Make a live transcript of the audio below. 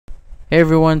Hey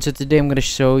everyone, so today I'm going to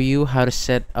show you how to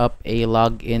set up a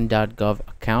Login.Gov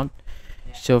account.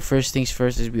 So first things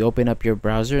first is we open up your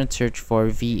browser and search for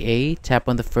VA. Tap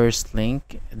on the first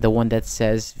link, the one that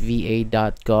says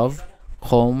va.gov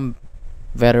Home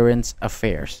Veterans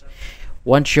Affairs.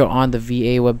 Once you're on the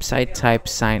VA website, type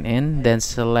sign in, then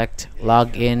select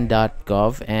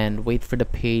Login.Gov and wait for the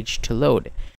page to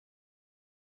load.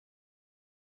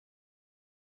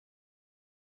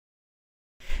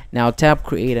 Now tap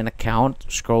create an account,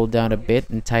 scroll down a bit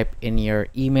and type in your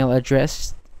email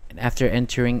address, and after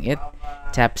entering it,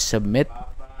 tap submit.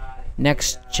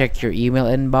 Next, check your email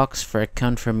inbox for a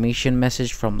confirmation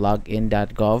message from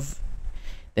Login.Gov.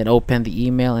 Then open the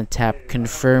email and tap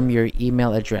confirm your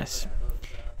email address.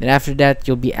 Then after that,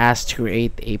 you'll be asked to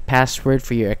create a password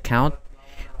for your account.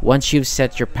 Once you've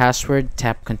set your password,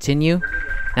 tap continue.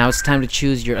 Now it's time to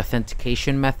choose your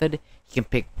authentication method. You can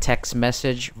pick text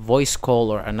message, voice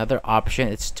call, or another option.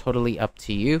 It's totally up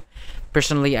to you.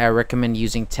 Personally, I recommend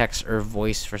using text or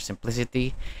voice for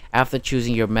simplicity. After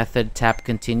choosing your method, tap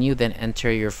continue, then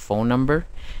enter your phone number.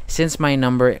 Since my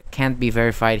number can't be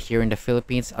verified here in the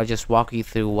Philippines, I'll just walk you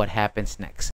through what happens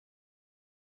next.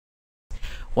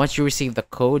 Once you receive the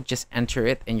code, just enter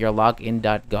it and your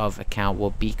Login.Gov account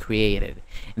will be created.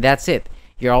 And that's it.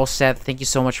 You're all set. Thank you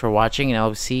so much for watching, and I'll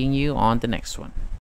be seeing you on the next one.